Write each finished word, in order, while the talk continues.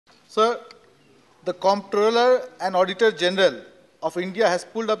Sir, the Comptroller and Auditor General of India has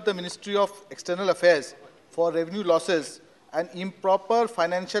pulled up the Ministry of External Affairs for revenue losses and improper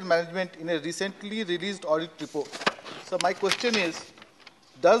financial management in a recently released audit report. So my question is,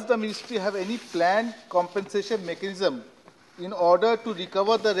 does the ministry have any planned compensation mechanism in order to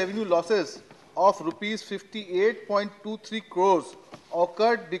recover the revenue losses of rupees 58.23 crores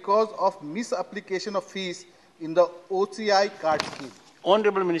occurred because of misapplication of fees in the OCI card scheme?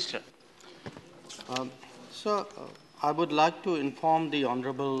 Honorable Minister. Sir, I would like to inform the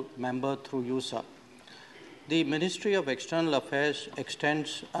Honorable Member through you, sir. The Ministry of External Affairs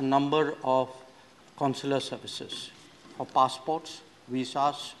extends a number of consular services for passports,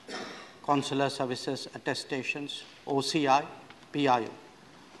 visas, consular services, attestations, OCI, PIO.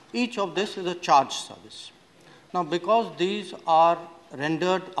 Each of this is a charged service. Now, because these are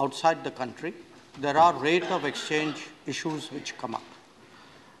rendered outside the country, there are rate of exchange issues which come up.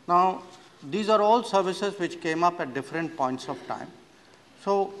 Now, these are all services which came up at different points of time.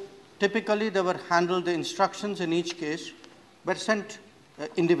 So, typically they were handled, the instructions in each case were sent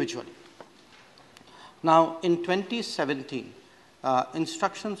individually. Now, in 2017,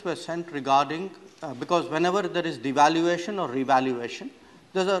 instructions were sent regarding, because whenever there is devaluation or revaluation,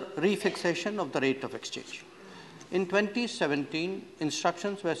 there's a refixation of the rate of exchange. In 2017,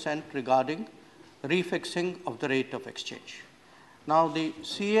 instructions were sent regarding refixing of the rate of exchange. Now, the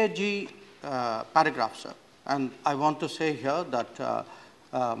CAG paragraph, sir, and I want to say here that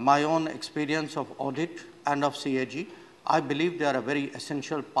my own experience of audit and of CAG, I believe they are a very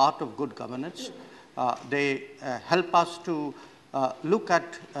essential part of good governance. They help us to look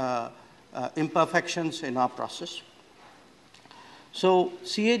at imperfections in our process. So,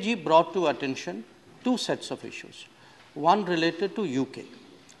 CAG brought to attention two sets of issues. One related to UK.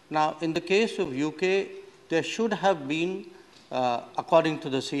 Now, in the case of UK, there should have been, according to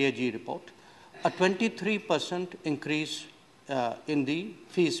the CAG report, a 23% increase in the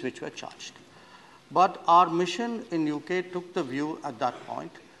fees which were charged. But our mission in UK took the view at that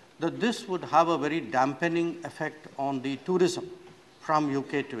point that this would have a very dampening effect on the tourism from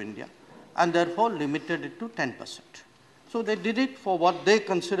UK to India, and therefore limited it to 10%. So they did it for what they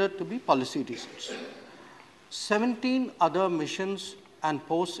considered to be policy reasons. 17 other missions and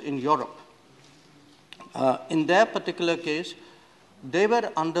posts in Europe, in their particular case, they were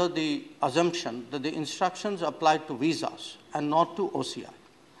under the assumption that the instructions applied to visas and not to OCI.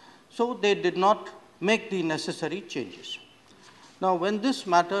 So they did not make the necessary changes. Now, when this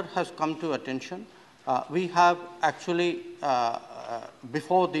matter has come to attention, we have actually,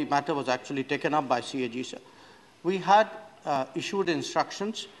 before the matter was actually taken up by CAG, sir, we had issued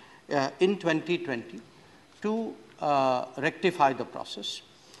instructions in 2020 to rectify the process.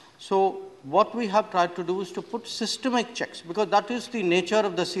 So what we have tried to do is to put systemic checks, because that is the nature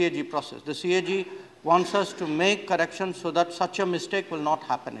of the CAG process. The CAG wants us to make corrections so that such a mistake will not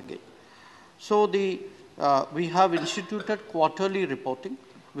happen again. So we have instituted quarterly reporting,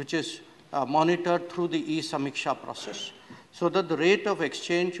 which is monitored through the e-Samiksha process, so that the rate of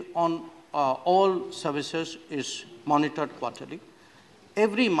exchange on all services is monitored quarterly.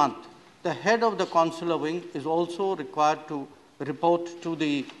 Every month, the head of the consular wing is also required to report to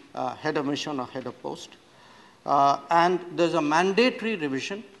the head of mission or head of post. And there's a mandatory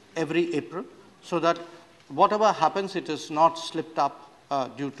revision every April, so that whatever happens, it is not slipped up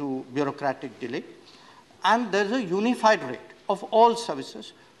due to bureaucratic delay. And there's a unified rate of all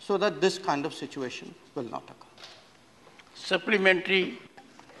services, so that this kind of situation will not occur. Supplementary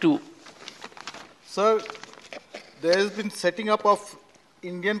 2. Sir, there has been setting up of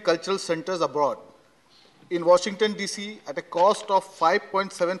Indian cultural centers abroad. In Washington, D.C., at a cost of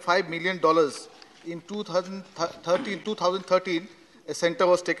 $5.75 million in 2013, a center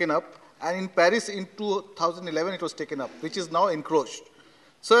was taken up, and in Paris in 2011, it was taken up, which is now encroached.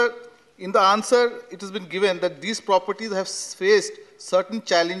 Sir, in the answer, it has been given that these properties have faced certain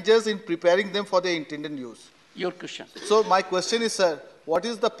challenges in preparing them for their intended use. Your question. So my question is, sir, what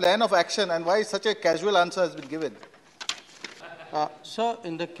is the plan of action and why such a casual answer has been given? Sir,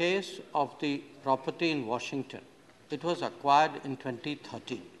 in the case of the property in Washington, it was acquired in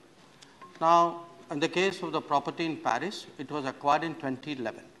 2013. Now, in the case of the property in Paris, it was acquired in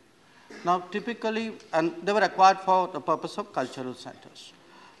 2011. Now, typically, and they were acquired for the purpose of cultural centers.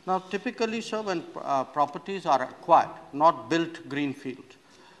 Now, typically, sir, when properties are acquired, not built greenfield,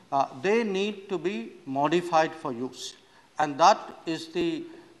 they need to be modified for use. And that is the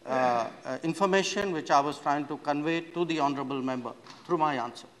information which I was trying to convey to the honorable member through my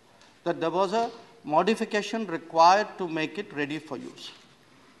answer, that there was a modification required to make it ready for use.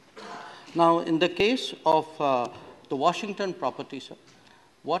 Now, in the case of the Washington property, sir,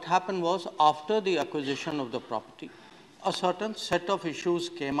 What happened was, after the acquisition of the property, a certain set of issues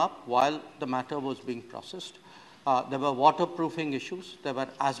came up while the matter was being processed. There were waterproofing issues, there were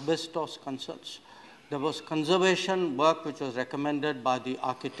asbestos concerns, there was conservation work which was recommended by the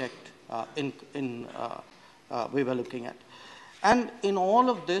architect we were looking at. And in all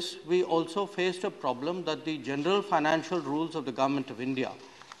of this, we also faced a problem that the general financial rules of the Government of India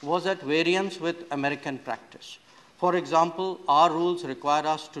was at variance with American practice. For example, our rules require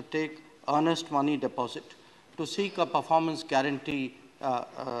us to take earnest money deposit, to seek a performance guarantee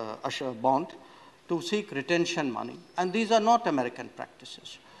bond, to seek retention money, and these are not American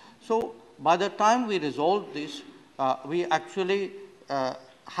practices. So by the time we resolved this, we actually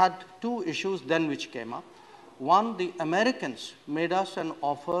had two issues then which came up. One, the Americans made us an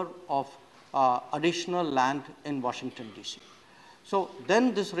offer of additional land in Washington, D.C. So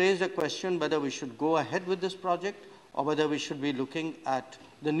then this raised a question whether we should go ahead with this project or whether we should be looking at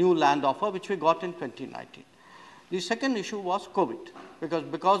the new land offer, which we got in 2019. The second issue was COVID,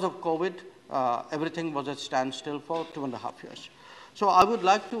 because of COVID, everything was at standstill for 2.5 years. So I would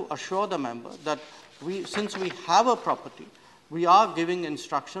like to assure the member that since we have a property, we are giving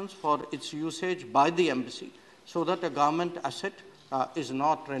instructions for its usage by the embassy so that a government asset is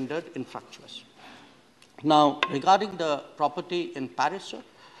not rendered infructuous. Now, regarding the property in Paris, sir,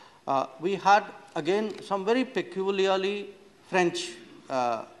 we had, again, some very peculiarly French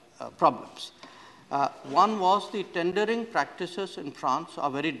problems. One was the tendering practices in France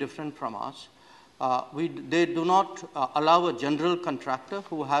are very different from ours. They do not allow a general contractor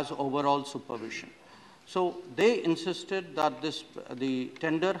who has overall supervision. So they insisted that the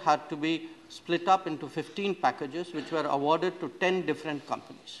tender had to be split up into 15 packages, which were awarded to 10 different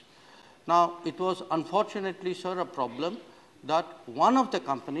companies. Now, it was unfortunately, sir, a problem that one of the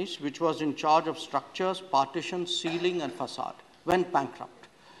companies, which was in charge of structures, partitions, ceiling, and facade, went bankrupt.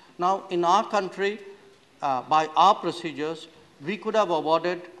 Now, in our country, by our procedures, we could have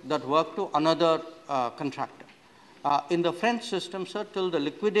awarded that work to another contractor. In the French system, sir, till the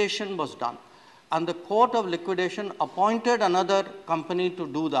liquidation was done, and the court of liquidation appointed another company to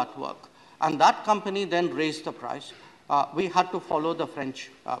do that work, and that company then raised the price. We had to follow the French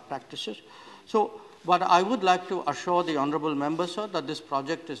practices. So, but I would like to assure the honorable member, sir, that this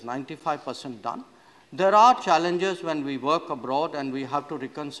project is 95% done. There are challenges when we work abroad and we have to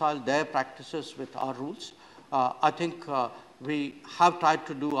reconcile their practices with our rules. I think we have tried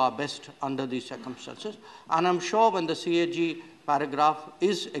to do our best under these circumstances. And I'm sure when the CAG paragraph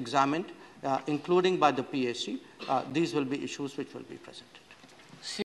is examined, including by the PAC, these will be issues which will be present.